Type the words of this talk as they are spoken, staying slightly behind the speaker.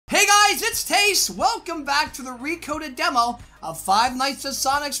it's Taste! Welcome back to the Recoded demo of Five Nights at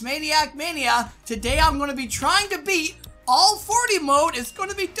Sonic's Maniac Mania. Today I'm going to be trying to beat all 40 mode. It's going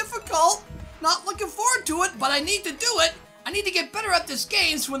to be difficult. Not looking forward to it, but I need to do it. I need to get better at this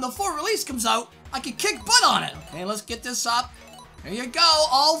game so when the full release comes out, I can kick butt on it. Okay, let's get this up. There you go,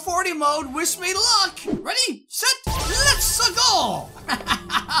 all 40 mode. Wish me luck. Ready, set, let's go!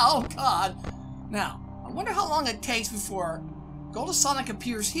 Oh God. Now, I wonder how long it takes before Golden Sonic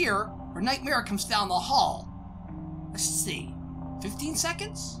appears here or Nightmare comes down the hall. Let's see. 15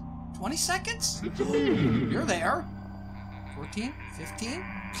 seconds? 20 seconds? You're there. 14, 15,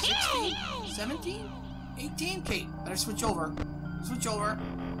 16, 17, 18. Okay, better switch over. Switch over.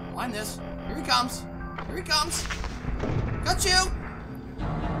 Wind this. Here he comes. Here he comes. Got you.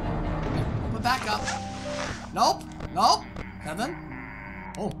 Okay, open back up. Nope. Nope. Nothing.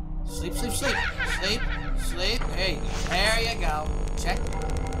 Oh. Sleep, sleep, sleep. Sleep, sleep. Hey, there you go. Check.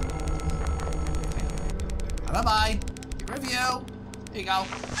 Okay. Bye-bye. Review. There you go.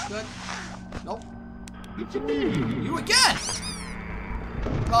 Good. Nope. You again.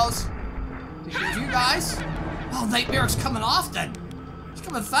 Close. Take care of you guys. Oh, Nightmare's coming often. He's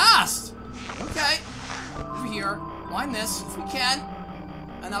coming fast. Okay. Over here. Wind this if we can.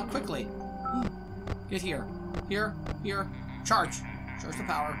 And now quickly. Get here. Here. Here. Charge. Charge the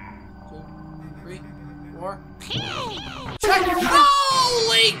power. 2, 3, 4. Check.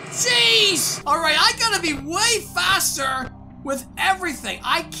 Holy jeez! Alright, I gotta be way faster with everything.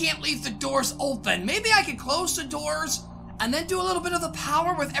 I can't leave the doors open. Maybe I could close the doors and then do a little bit of the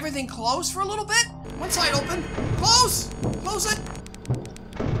power with everything closed for a little bit. One side open. Close! Close it!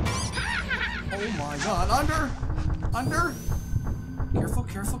 Oh my God, under. Under. Careful,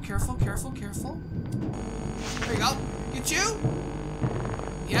 careful, careful, careful, careful. There you go. Get you.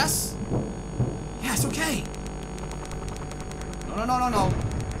 Yes. Yes, okay. No, no, no, no, no.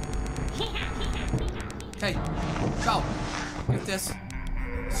 Okay, go. Get this.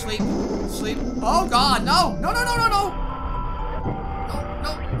 Sleep. Sleep. Oh God, no. No, no, no, no, no. No,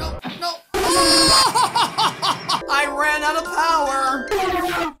 no, no, no. Oh! I ran out of power.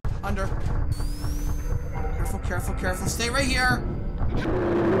 Under. Careful, careful, careful. Stay right here.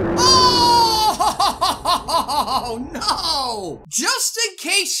 Oh no! Just in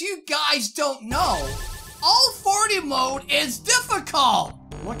case you guys don't know, all 40 mode is difficult.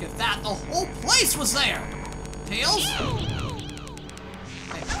 Look at that, the whole place was there. Tails?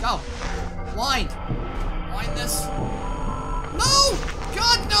 Okay, go. Wind. Wind this. No!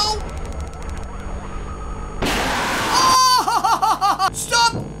 God, no! Oh!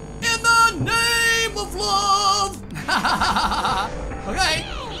 Stop! In the name of love! Okay.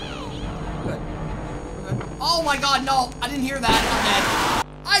 Good. Good. Oh my God, no. I didn't hear that. I'm dead.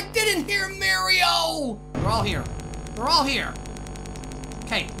 I didn't hear Mario! They're all here. They're all here.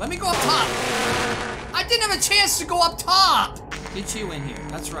 Okay, let me go up top. I didn't have a chance to go up top. Get you in here.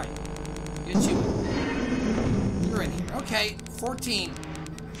 That's right. Get you in. You're in here. Okay, 14.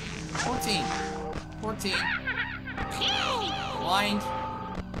 14. 14. Blind.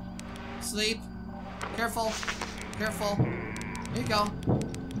 Sleep. Careful. Careful. There you go.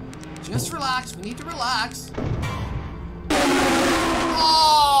 Just relax. We need to relax.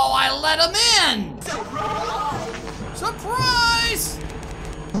 Oh, I let him in! Surprise! Surprise!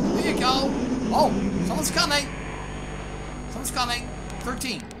 There you go. Oh, someone's coming. Someone's coming.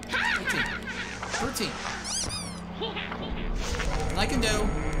 13. 13. 13. What I can do.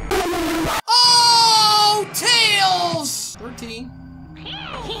 Oh, Tails! 13.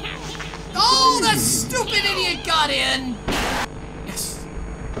 Oh, that stupid idiot got in! Yes.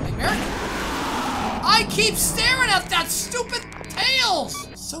 Nightmare? I keep staring at that stupid Tails!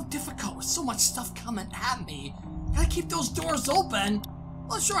 So difficult with so much stuff coming at me. Gotta keep those doors open.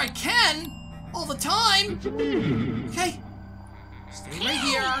 Well, sure I can. All the time. Okay. Stay right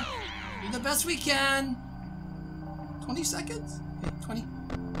here. Do the best we can. 20 seconds? Okay, 20.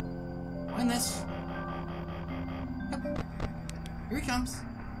 Wind this. Yep. Here he comes.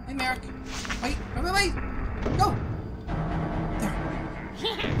 Hey, Merrick. Wait, wait, wait, wait. Go. There.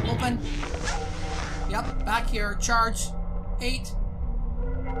 Open. Yep, back here. Charge. 8.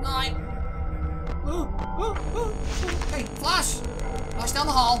 9. Ooh, ooh, ooh, ooh. Hey, flash. Flash down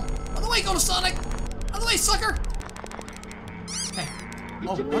the hall. Out of the way, go to Sonic. Out of the way, sucker. Okay.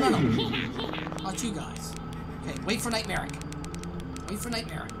 Oh, no, no, no. Not you guys. Okay, wait for Nightmare. Wait for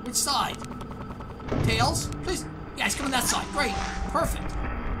Nightmare. Which side? Tails? Please. Yeah, he's coming that side. Great. Perfect.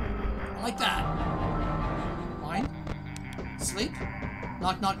 I like that. Fine. Sleep.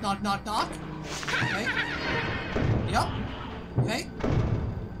 Knock, knock, knock, knock, knock. Okay. Yep. Okay.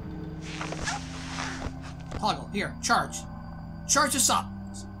 Toggle. Here. Charge. Charge us up.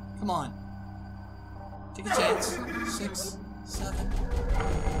 Come on. Take a chance. 6, 7.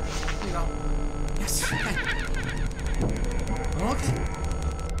 There you go. Yes. Okay. Okay.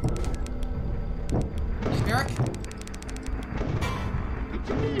 Hey, Merrick.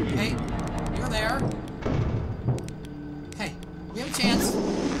 Okay. You're there. Okay. We have a chance.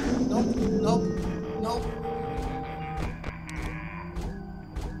 Nope. Nope. Nope.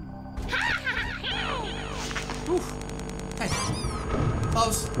 Oof. Okay.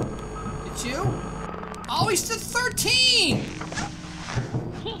 Close. It's you? Oh, he's to 13!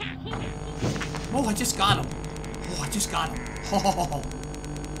 Oh, I just got him. Oh, I just got him. Oh.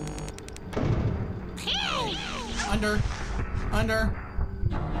 Under. Under.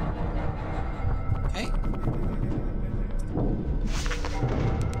 Okay.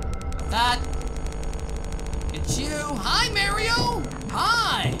 Got that. It's you. Hi, Mario.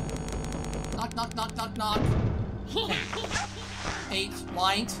 Hi. Knock, knock, knock, knock, knock. Okay. 8.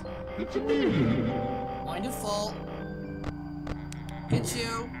 Wind. Wind it full. Get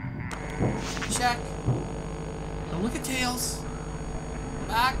you. Check. Don't look at tails.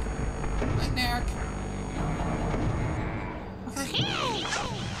 Back. Right, Eric. Okay.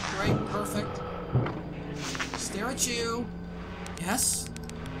 Great. Perfect. Stare at you. Yes.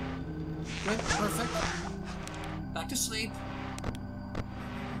 Good. Perfect. Back to sleep.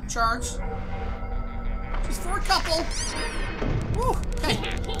 Charge. Just for a couple. Woo. Okay.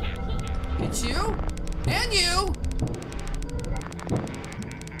 Get you. And you.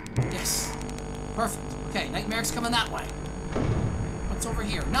 Yes. Perfect. Okay, Nightmare's coming that way. What's over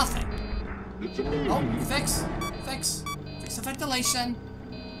here? Nothing. Oh, fix. Fix. Fix the ventilation.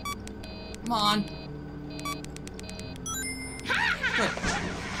 Come on. Good.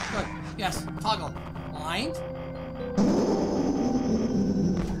 Good. Yes. Toggle. Blind.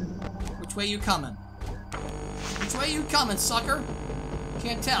 Which way you coming? Which way you coming, sucker?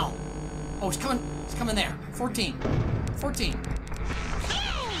 Can't tell. Oh, he's coming. He's coming there. 14. 14.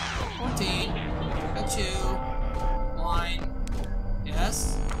 14. Got you. Line.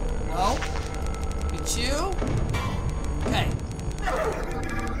 Yes. No. Get you. Okay.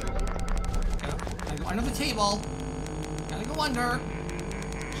 Gotta go under the table. Gotta go under.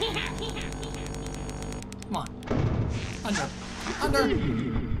 Come on. Under. Under.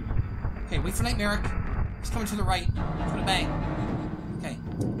 Okay, wait for Nightmare. He's coming to the right. For the bang. Okay.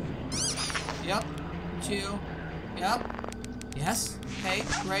 Yep. Get you. Yep. Yes. Okay,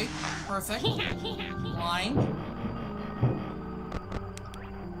 great. Perfect. Line.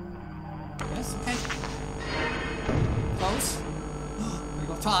 Yes, okay. Close. Gotta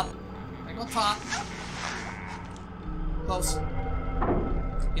go top. Gotta go top. Close.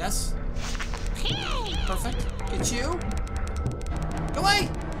 Yes. Perfect. Get you. Go away!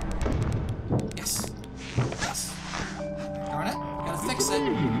 Yes. Yes. Darn it. Gotta fix it.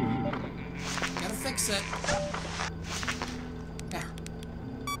 Gotta fix it. There.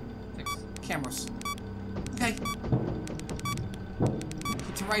 Fix. Cameras. Okay.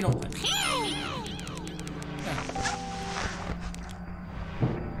 Keep the right open. There.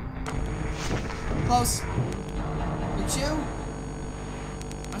 Close. Get you.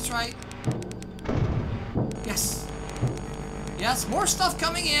 That's right. Yes. Yes, more stuff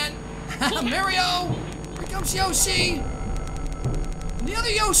coming in. Mario! Here comes Yoshi! And the other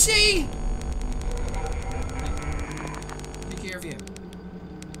Yoshi! Okay. Take care of you.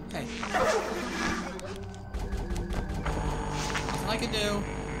 Okay. Nothing I can do.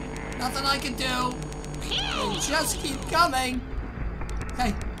 Nothing I can do. They just keep coming.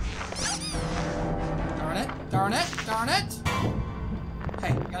 Okay. Darn it. Darn it. Darn it.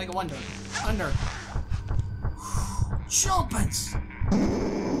 Okay, gotta go under. Under. Jumpins!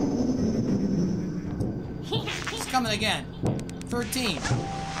 It's coming again. 13.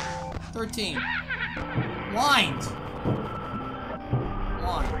 13. Wind.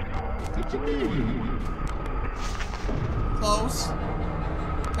 Wind. Close.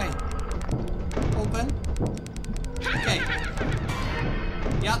 Okay. Open. Okay.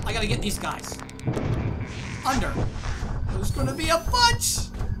 Yep, I gotta get these guys. Under. There's gonna be a bunch!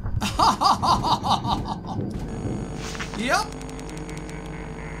 Yep.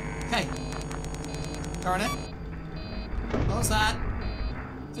 Okay. Darn it. Close that.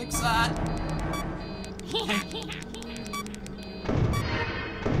 Fix that. Okay.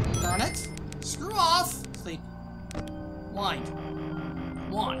 Darn it. Screw off. Sleep. Wind.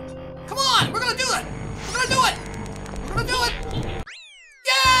 Wind. Come on! We're gonna do it! We're gonna do it! We're gonna do it!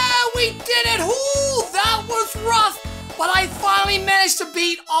 Yeah! We did it! Ooh! That was rough! But I finally managed to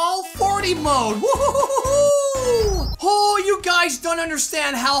beat all 40 mode! Woohoo! Oh, you guys don't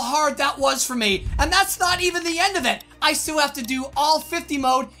understand how hard that was for me. And that's not even the end of it. I still have to do all 50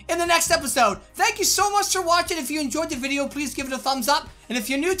 mode in the next episode. Thank you so much for watching. If you enjoyed the video, please give it a thumbs up. And if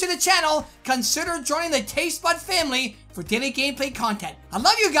you're new to the channel, consider joining the Taste Bud family for daily gameplay content. I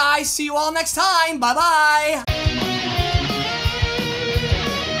love you guys. See you all next time. Bye-bye.